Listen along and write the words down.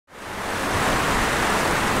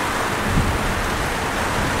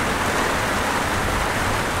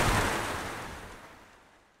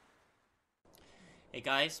Hey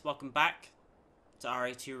guys, welcome back to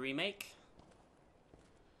RE2 Remake.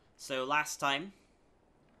 So last time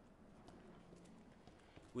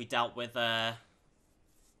we dealt with a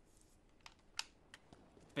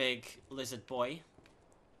big lizard boy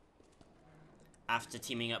after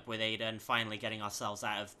teaming up with Ada and finally getting ourselves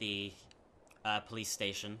out of the police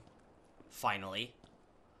station. Finally.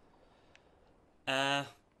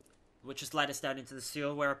 Which has led us down into the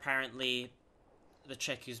sewer where apparently the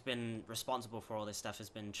chick who's been responsible for all this stuff has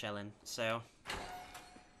been chilling, so...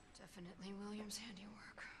 Definitely William's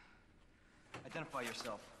handiwork. Identify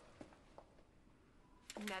yourself.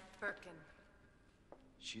 Annette Berkin.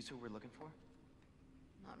 She's who we're looking for?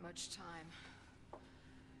 Not much time.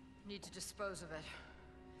 Need to dispose of it.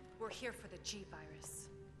 We're here for the G virus.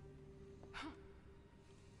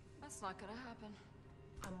 That's not gonna happen.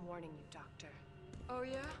 I'm warning you, Doctor. Oh,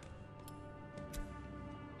 yeah?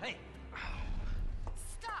 Hey!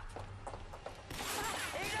 Stop!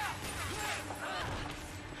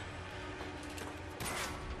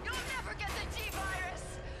 You'll never get the G virus!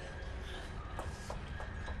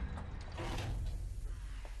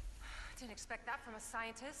 Didn't expect that from a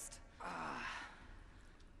scientist.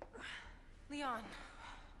 Leon.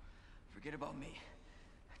 Forget about me.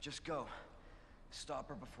 Just go. Stop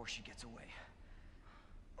her before she gets away.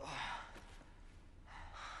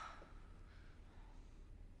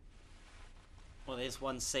 Well, there's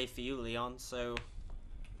one save for you, Leon, so...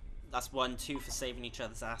 That's 1-2 for saving each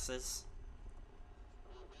other's asses.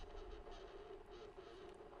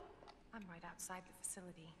 I'm right outside the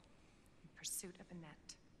facility, in pursuit of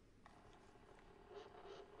Annette.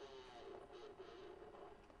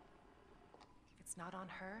 If it's not on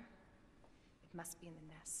her, it must be in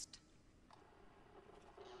the nest.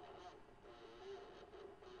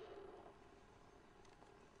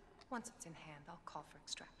 Once it's in hand, I'll call for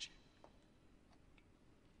extraction.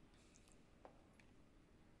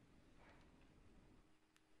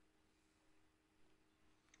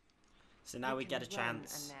 So now we get a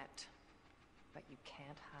chance. Annette, but you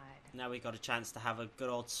can't hide. Now we got a chance to have a good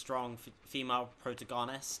old strong female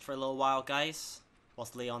protagonist for a little while, guys.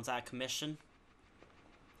 Whilst Leon's out of commission.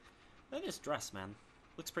 Look at this dress, man.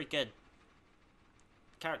 Looks pretty good.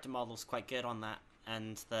 Character model's quite good on that.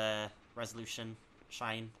 And the resolution,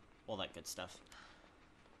 shine, all that good stuff.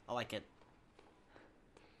 I like it.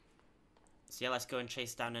 So yeah, let's go and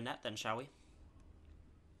chase down Annette then, shall we?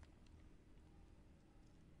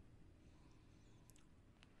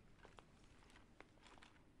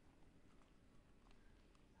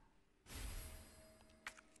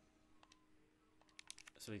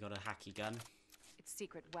 So we got a hacky gun. It's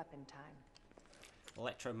secret weapon time.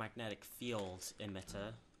 Electromagnetic field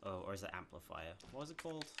emitter. Oh, or is it amplifier? What was it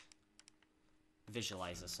called?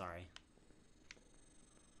 Visualizer, sorry.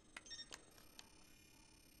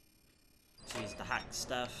 So use the hack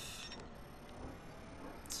stuff.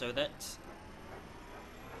 So that...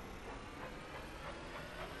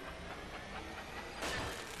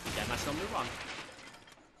 we get a nice little move on.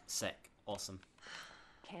 Sick. Awesome.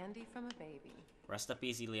 Candy from a baby. Rest up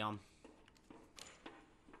easy, Leon.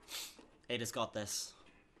 Ada's got this.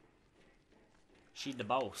 She the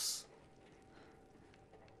boss.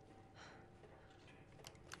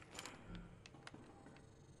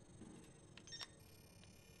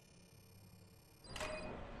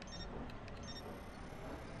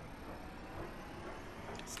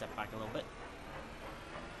 Step back a little bit.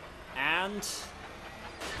 And...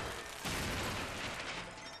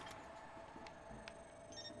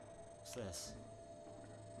 what's this?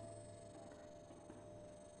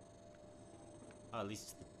 Oh, at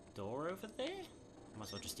least the door over there? Might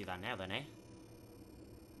as well just do that now then, eh?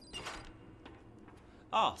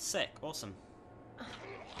 Oh, sick. Awesome.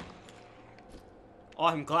 Oh,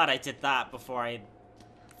 I'm glad I did that before I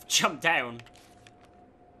jumped down.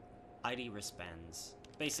 ID wristbands.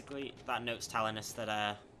 Basically, that note's telling us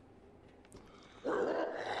that,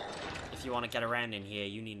 if you want to get around in here,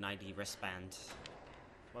 you need an ID wristband.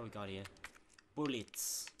 What we got here?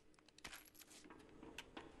 Bullets.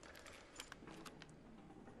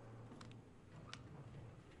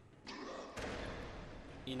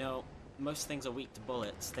 You know, most things are weak to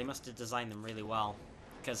bullets. They must have designed them really well.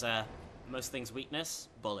 Because, most things' weakness?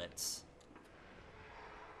 Bullets.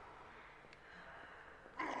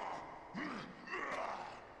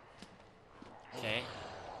 Okay.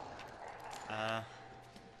 How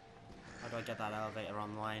do I get that elevator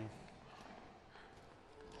online?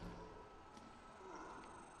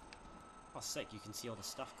 Oh, sick, you can see all the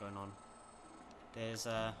stuff going on. There's,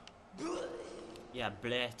 yeah,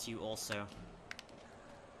 Blair to you also.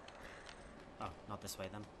 Oh, not this way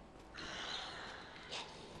then.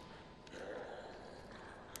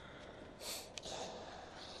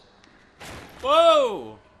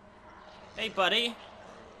 Whoa! Hey, buddy.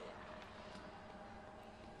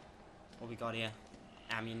 What we got here?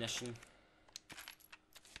 Ammunition.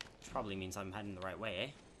 Which probably means I'm heading the right way, eh?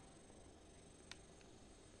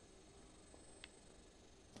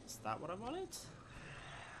 Is that what I wanted?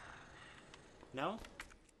 No?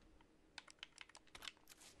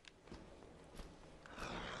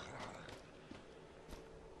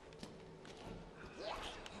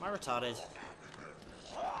 Am I retarded?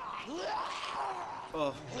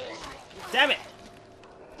 Oh. Damn it!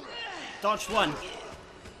 Dodge one.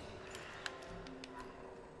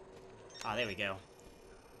 Ah, there we go.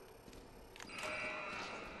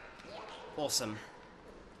 Awesome.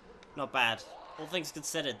 Not bad. All things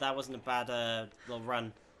considered, that wasn't a bad little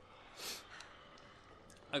run.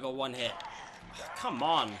 I got one hit. Come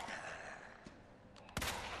on.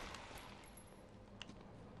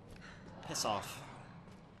 Piss off.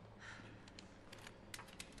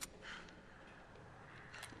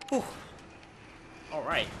 Whew.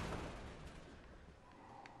 Alright.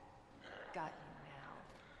 Got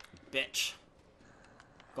you now. Bitch.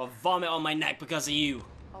 Got vomit on my neck because of you.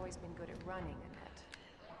 Always been good at running, Annette.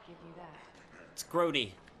 I'll give you that. It's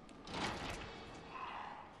grody.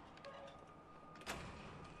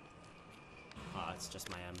 Oh, it's just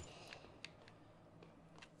my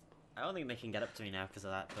I don't think they can get up to me now because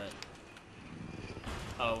of that, but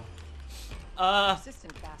oh.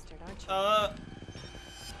 Persistent bastard, aren't you?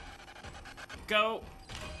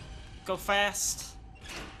 Go fast.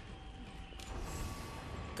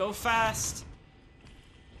 Go fast.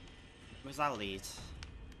 Where's that lead?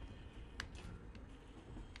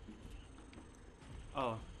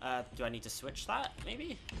 Oh, do I need to switch that,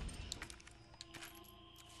 maybe?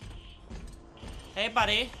 Hey,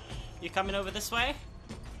 buddy. You coming over this way?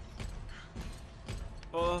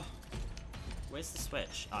 Oh. Where's the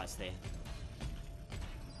switch? Oh, it's there.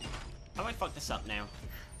 Have I fucked this up now?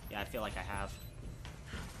 Yeah, I feel like I have.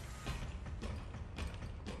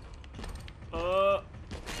 Oh.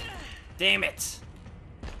 Damn it.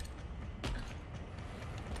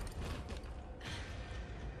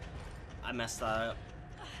 I messed that up.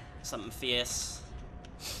 Something fierce.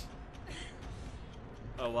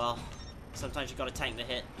 Oh well. Sometimes you gotta tank the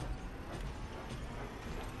hit.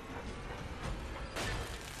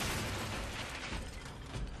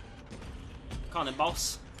 Come on then,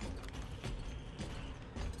 boss.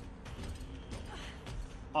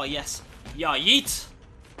 Oh yes. Yeah, yeet!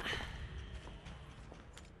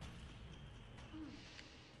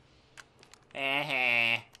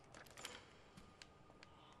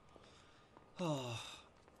 Oh.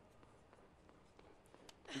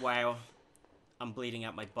 Wow. I'm bleeding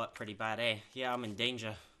out my butt pretty bad, eh? Yeah, I'm in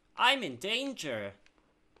danger. I'm in danger!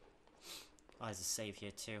 Oh, there's a save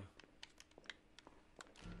here too.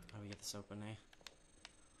 How do we get this open, eh?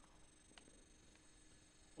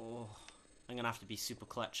 Oh. I'm gonna have to be super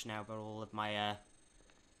clutch now about all of my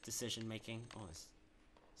decision making. Oh, there's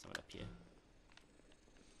something up here.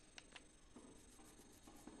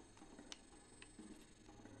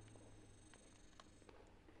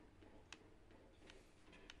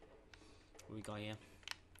 What we got here?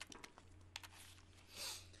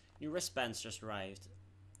 New wristbands just arrived.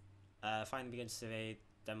 Finally begin to survey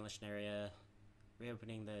demolition area.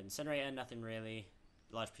 Reopening the incinerator, nothing really.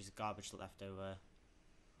 Large piece of garbage left over.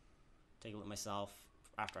 Take a look myself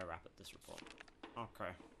after I wrap up this report.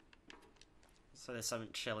 Okay. So there's something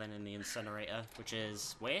chilling in the incinerator, which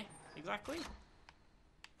is where exactly?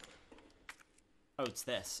 Oh, it's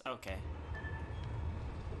this. Okay.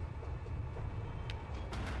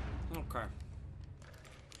 Okay.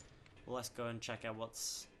 Well, let's go and check out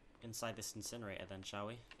what's inside this incinerator then, shall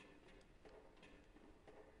we?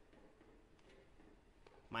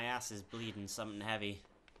 My ass is bleeding something heavy.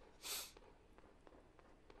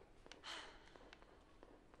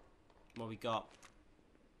 What we got?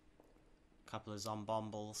 A couple of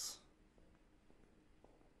zombombles.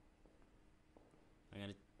 I'm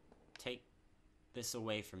gonna take this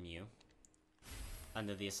away from you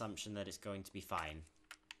under the assumption that it's going to be fine.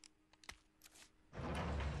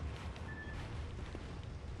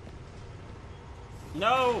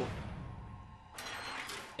 No!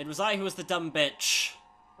 It was I who was the dumb bitch.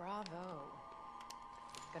 Bravo.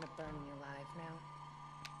 Gonna burn you alive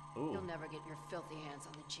now. Ooh. You'll never get your filthy hands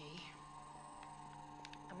on the G.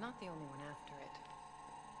 I'm not the only one after it.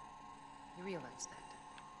 You realize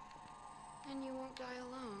that. And you won't die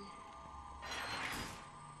alone.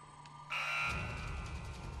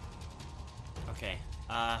 Okay.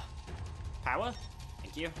 Power?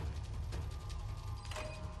 Thank you.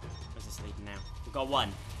 Where's this leading now? We've got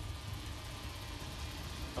one.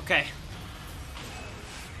 Okay.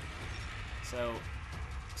 So,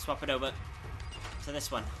 swap it over. to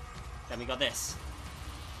this one. Then we got this.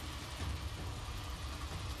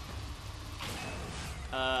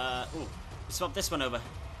 Ooh. Swap this one over.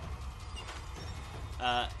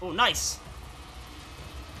 Oh, nice!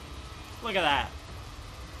 Look at that.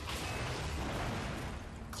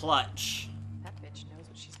 Clutch. That bitch knows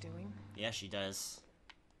what she's doing. Yeah, she does.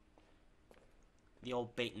 The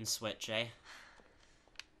old bait and switch, eh?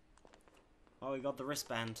 Oh, we got the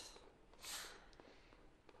wristband.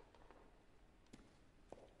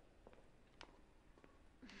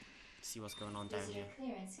 See what's going on down here. Visitor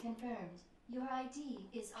clearance confirmed. Your ID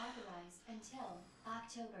is authorized until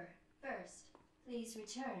October 1st. Please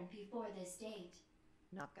return before this date.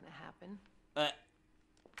 Not gonna happen.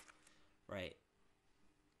 Right.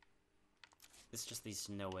 This just leads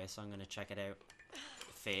to nowhere, so I'm gonna check it out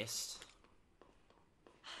first.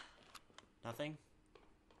 Nothing?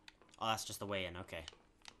 Oh, that's just the way in, okay.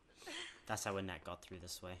 That's how Annette got through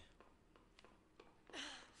this way.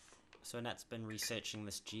 So Annette's been researching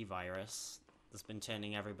this G virus that's been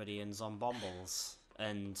turning everybody in zombombles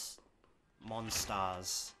and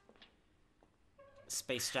monsters.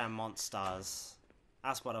 Space Jam monsters.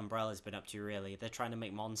 That's what Umbrella's been up to, really. They're trying to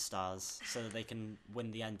make monsters so that they can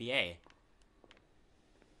win the NBA.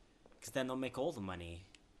 Because then they'll make all the money.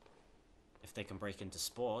 If they can break into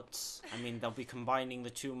sports. I mean, they'll be combining the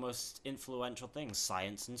two most influential things,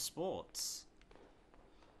 science and sports.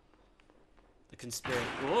 The conspiracy...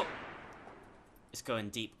 Whoa! It's going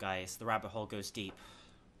deep, guys. The rabbit hole goes deep.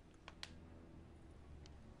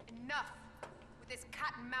 Enough with this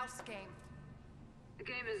cat and mouse game. The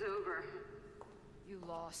game is over. You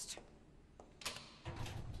lost.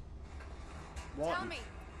 What? Tell me,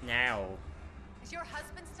 Now. is your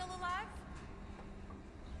husband still alive?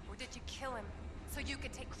 Or did you kill him so you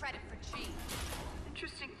could take credit for G?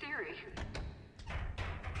 Interesting theory.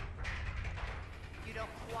 You don't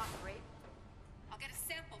cooperate, I'll get a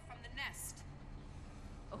sample from the nest.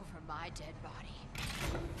 Over my dead body.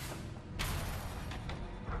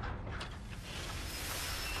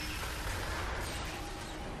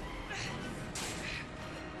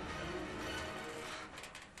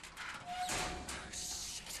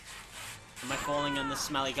 Am I falling in the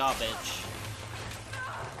smelly garbage?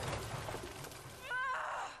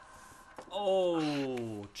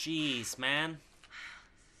 Oh, jeez, man.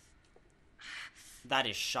 That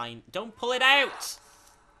is shine. Don't pull it out!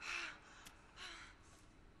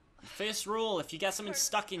 First rule, if you get something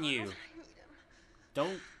stuck in you,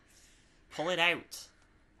 don't pull it out.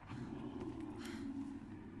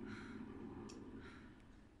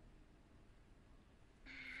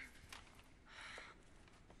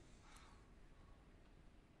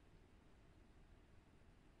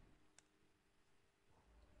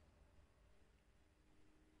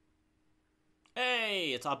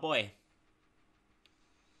 Hey, it's our boy.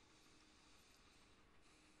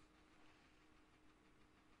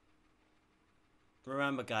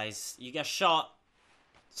 Remember, guys, you get shot,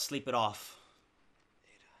 sleep it off.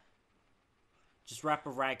 Just wrap a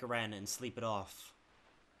rag around it and sleep it off.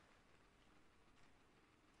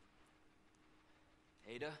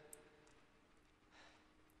 Ada?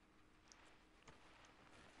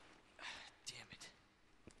 Damn it.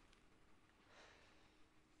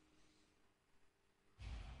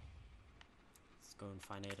 Let's go and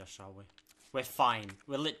find Ada, shall we? We're fine.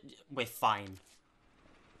 We're fine.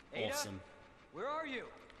 Ada? Awesome. Where are you?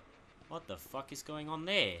 What the fuck is going on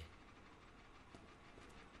there?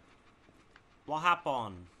 What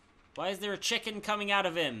happened? Why is there a chicken coming out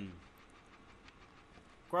of him?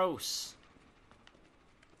 Gross.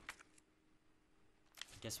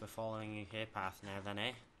 Guess we're following a hair path now then,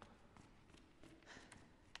 eh?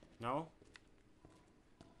 No?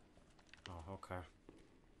 Oh, okay.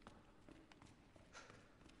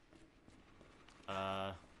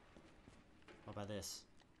 What about this?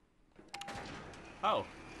 Oh.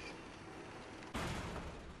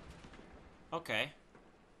 Okay.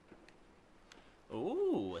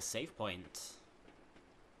 Ooh, a save point.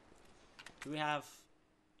 Do we have...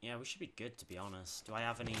 Yeah, we should be good, to be honest. Do I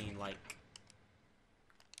have any, like...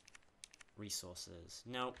 resources?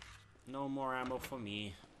 Nope. No more ammo for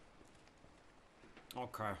me.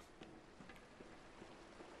 Okay.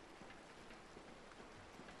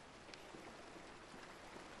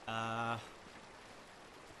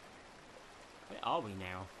 Where are we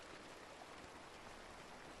now?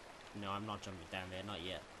 No, I'm not jumping down there, not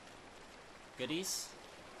yet. Goodies?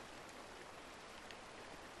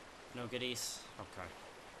 No goodies? Okay.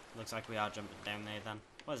 Looks like we are jumping down there then.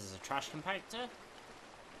 What is this, a trash compactor?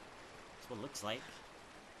 That's what it looks like.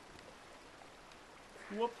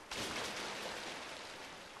 Whoop.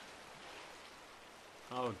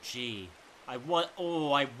 Oh, gee. I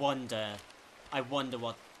wonder I wonder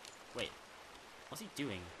what... Wait. What's he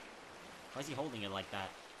doing? Why is he holding it like that?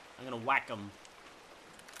 I'm gonna whack him.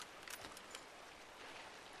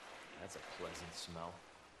 That's a pleasant smell.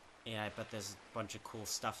 Yeah, I bet there's a bunch of cool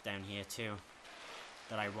stuff down here, too.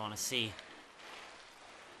 That I want to see.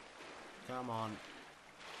 Come on.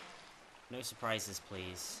 No surprises,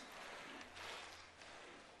 please.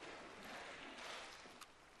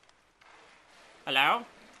 Hello?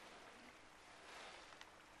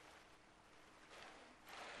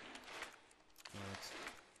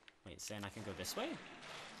 Wait, it's saying I can go this way?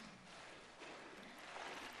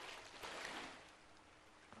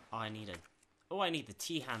 Oh, I need the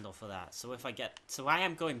T-handle for that. So if I get... So I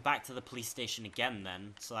am going back to the police station again,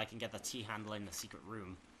 then. So I can get the T-handle in the secret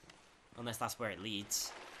room. Unless that's where it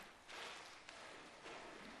leads.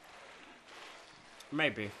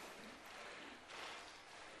 Maybe.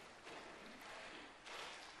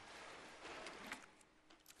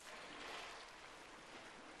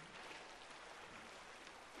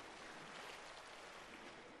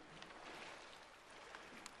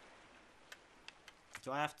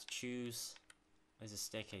 Do I have to choose? There's a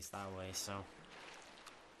staircase that way, so...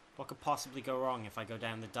 What could possibly go wrong if I go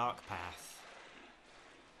down the dark path?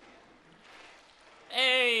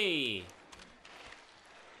 Hey!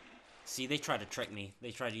 See, they tried to trick me.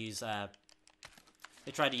 They tried to use,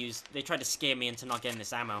 They tried to scare me into not getting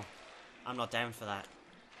this ammo. I'm not down for that.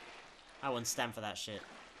 I wouldn't stand for that shit.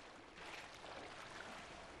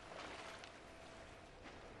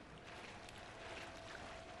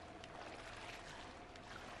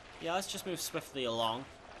 Yeah, let's just move swiftly along.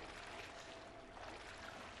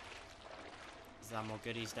 Is there more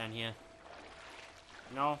goodies down here?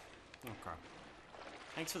 No? Okay.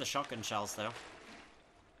 Thanks for the shotgun shells, though.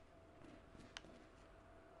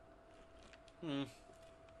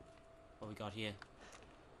 What we got here?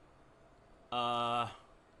 Hello?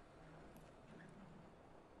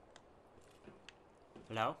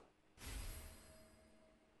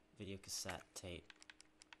 Video cassette tape.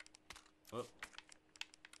 Whoop.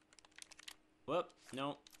 Whoop.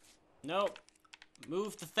 No. No.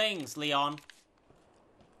 Move the things, Leon.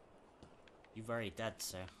 You're very dead,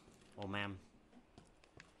 sir. Oh, ma'am.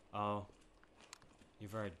 Oh.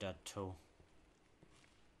 You're very dead, too.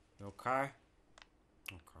 You okay?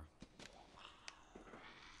 Okay.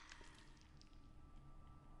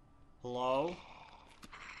 Hello?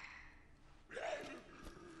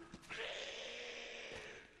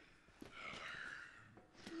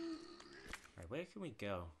 Alright, where can we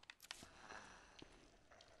go?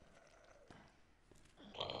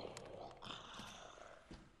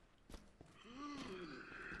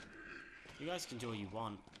 You guys can do what you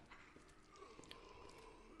want.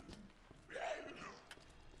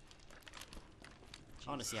 I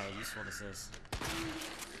want to see how useful this is.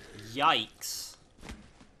 Yikes.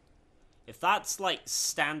 If that's, like,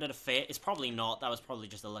 standard affair... It's probably not. That was probably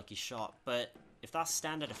just a lucky shot. But if that's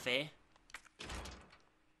standard affair...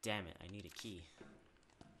 Damn it, I need a key.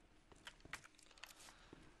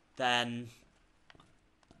 Then...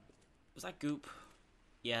 Was that goop?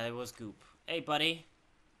 Yeah, it was goop. Hey, buddy.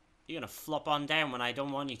 You're gonna flop on down when I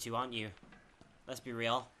don't want you to, aren't you? Let's be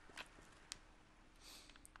real.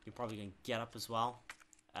 You're probably gonna get up as well.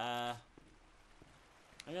 I'm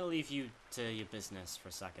gonna leave you to your business for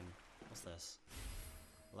a second. What's this?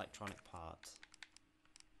 Electronic part.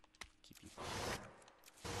 Keep you...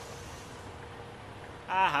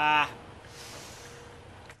 Aha!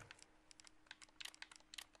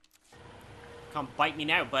 Can't bite me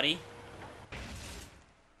now, buddy.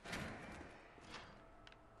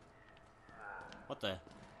 What the?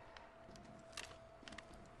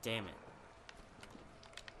 Damn it.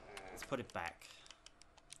 Let's put it back.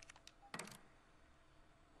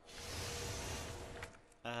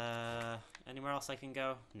 Anywhere else I can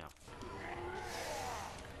go? No.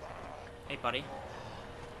 Hey, buddy.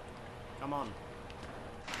 Come on.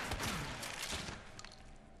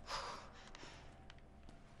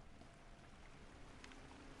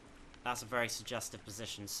 That's a very suggestive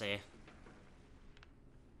position, see.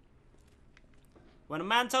 When a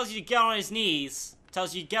man tells you to get on his knees,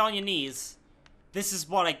 tells you to get on your knees, this is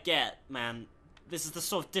what I get, man. This is the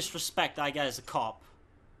sort of disrespect I get as a cop.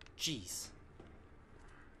 Jeez.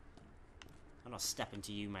 I'm not stepping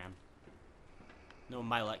to you, man. No,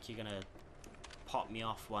 my luck, you're gonna pop me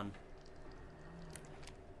off one.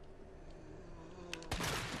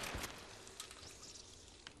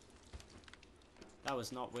 That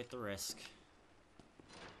was not worth the risk.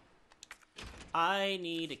 I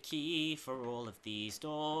need a key for all of these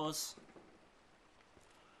doors.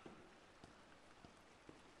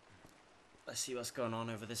 Let's see what's going on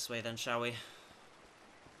over this way then, shall we?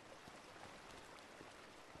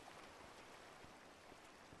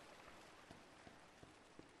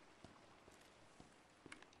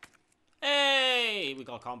 we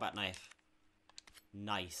got a combat knife.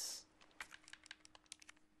 Nice.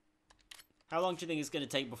 How long do you think it's gonna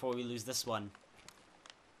take before we lose this one?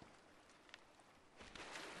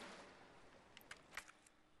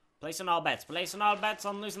 Placing all bets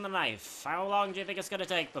on losing the knife. How long do you think it's gonna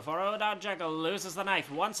take before Old Jekyll loses the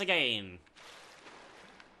knife once again?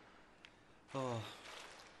 Oh.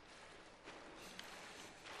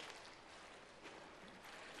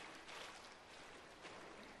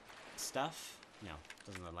 Stuff? No,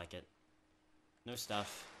 doesn't look like it. No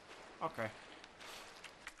stuff. Okay.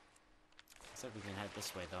 Looks like we can head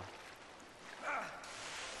this way though.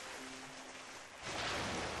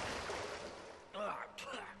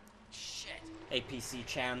 APC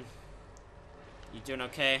Chan. You doing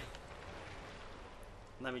okay?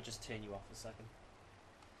 Let me just turn you off a second.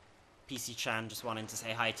 PC Chan just wanting to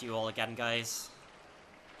say hi to you all again, guys.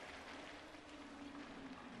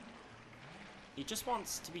 He just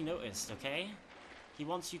wants to be noticed, okay? He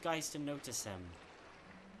wants you guys to notice him.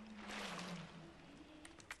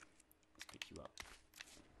 Let's pick you up.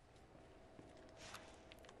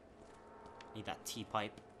 Need that tea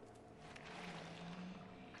pipe.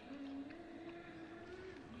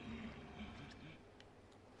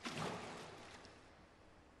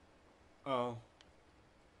 Oh.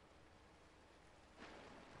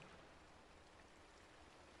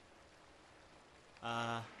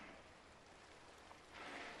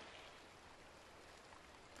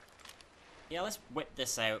 Yeah, let's whip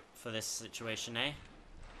this out for this situation, eh?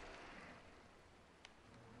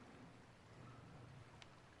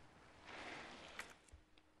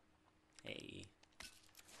 Hey.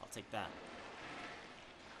 I'll take that.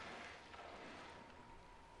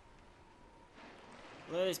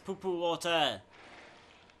 Look at this poo-poo water!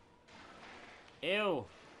 Ew!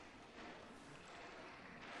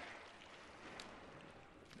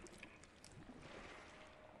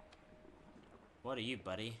 What are you,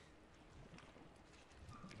 buddy?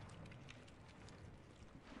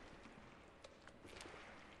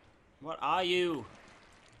 What are you?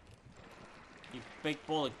 You big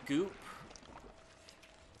ball of goop?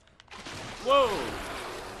 Whoa!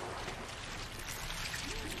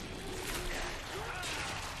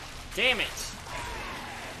 Damn it!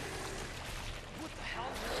 What the hell?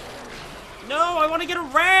 No, I want to get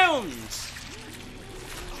around!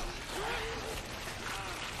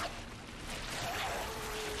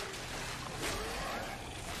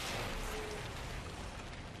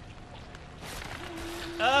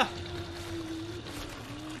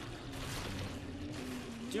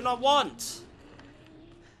 Do not want!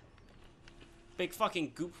 Big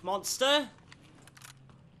fucking goop monster?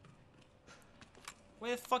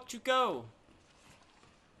 Where the fuck did you go?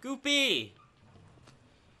 Goopy!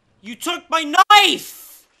 You took my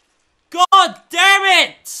knife! God damn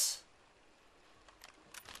it!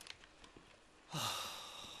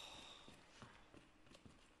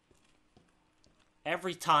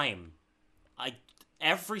 Every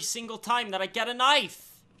single time that I get a knife,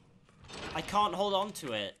 I can't hold on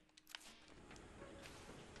to it.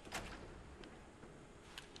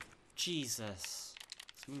 Jesus.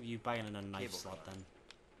 Let's move you back in a knife Cable slot car. then.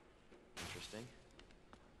 Interesting.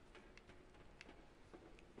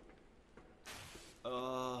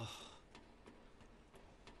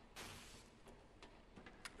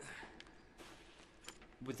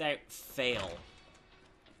 Without fail.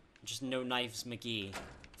 Just no Knives McGee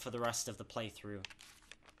for the rest of the playthrough.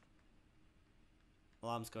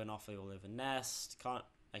 Alarms going off all over nest. Can't.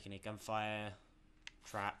 I can hear gunfire.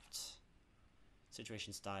 Trapped.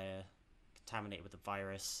 Situation's dire. Contaminated with the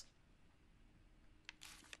virus.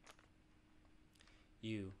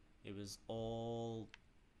 You. It was all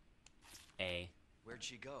A. Where'd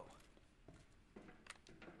she go?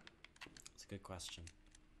 It's a good question.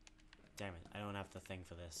 Damn it, I don't have the thing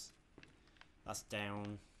for this. That's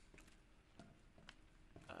down.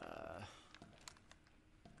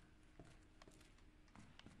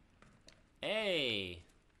 Hey!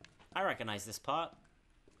 I recognize this part.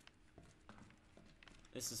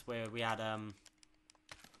 This is where we had,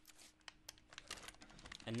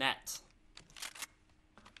 Annette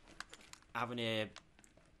having a,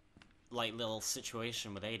 like, little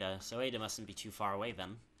situation with Ada. So Ada mustn't be too far away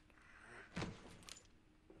then.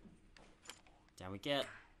 Down we get.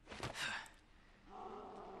 I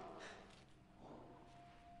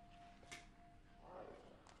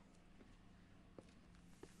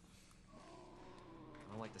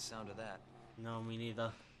don't like the sound of that. No, me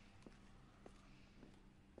neither.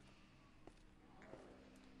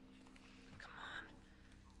 Come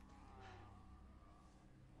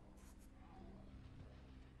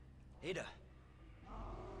on. Ada.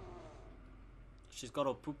 She's got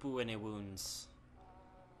a poo-poo in her wounds.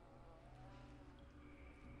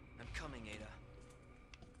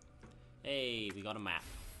 Hey, we got a map.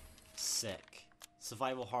 Sick.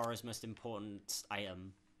 Survival horror's most important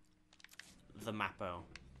item. The Mappo.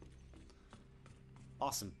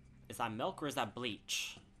 Awesome. Is that milk or is that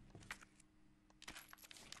bleach?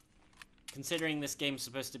 Considering this game's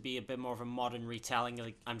supposed to be a bit more of a modern retelling,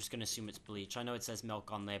 like, I'm just gonna assume it's bleach. I know it says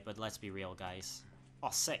milk on there, but let's be real, guys. Oh,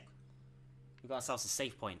 sick. We got ourselves a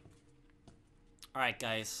save point. Alright,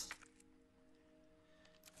 guys.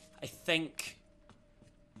 I think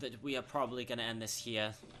that we are probably gonna end this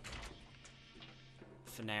here.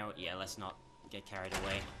 For now, yeah, let's not get carried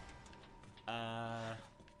away.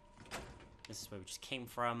 This is where we just came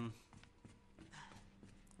from.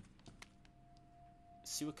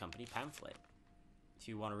 Sewer Company pamphlet. If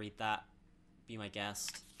you want to read that, be my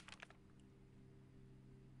guest.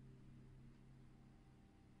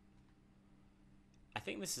 I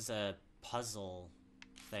think this is a puzzle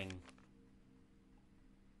thing.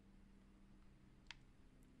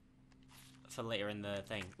 For later in the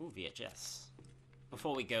thing. Ooh, VHS.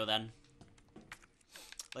 Before we go then,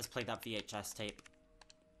 let's play that VHS tape.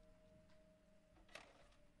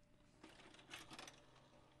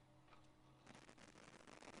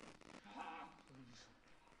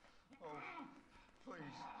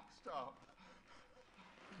 Stop.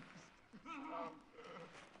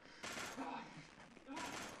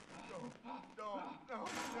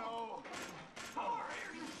 No. Sorry,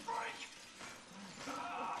 you freak!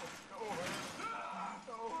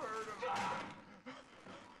 Don't hurt him.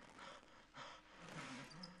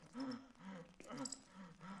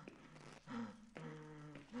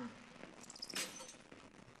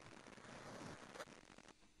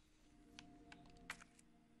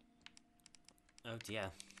 Oh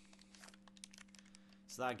dear.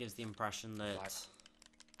 So that gives the impression that...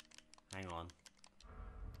 Hang on.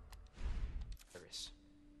 Virus.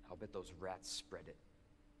 I'll bet those rats spread it.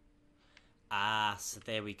 Ah, so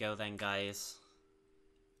there we go then, guys.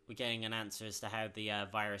 We're getting an answer as to how the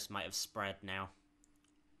virus might have spread now.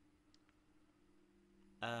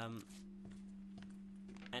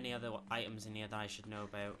 Any other items in here that I should know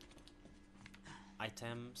about?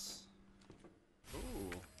 Items?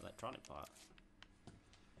 Ooh, electronic part.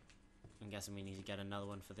 I'm guessing we need to get another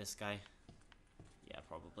one for this guy. Yeah,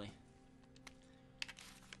 probably.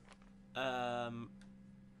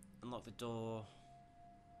 Unlock the door.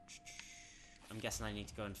 I'm guessing I need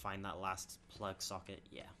to go and find that last plug socket.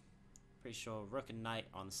 Yeah. Pretty sure Rook and Knight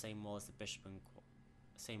are on the same wall as the Bishop and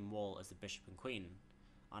Bishop and Queen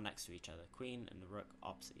are next to each other. Queen and the Rook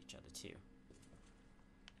opposite each other too.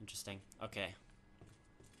 Interesting. Okay.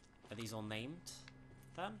 Are these all named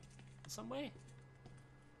then in some way?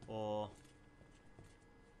 Or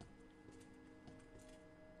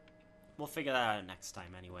we'll figure that out next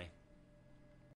time anyway.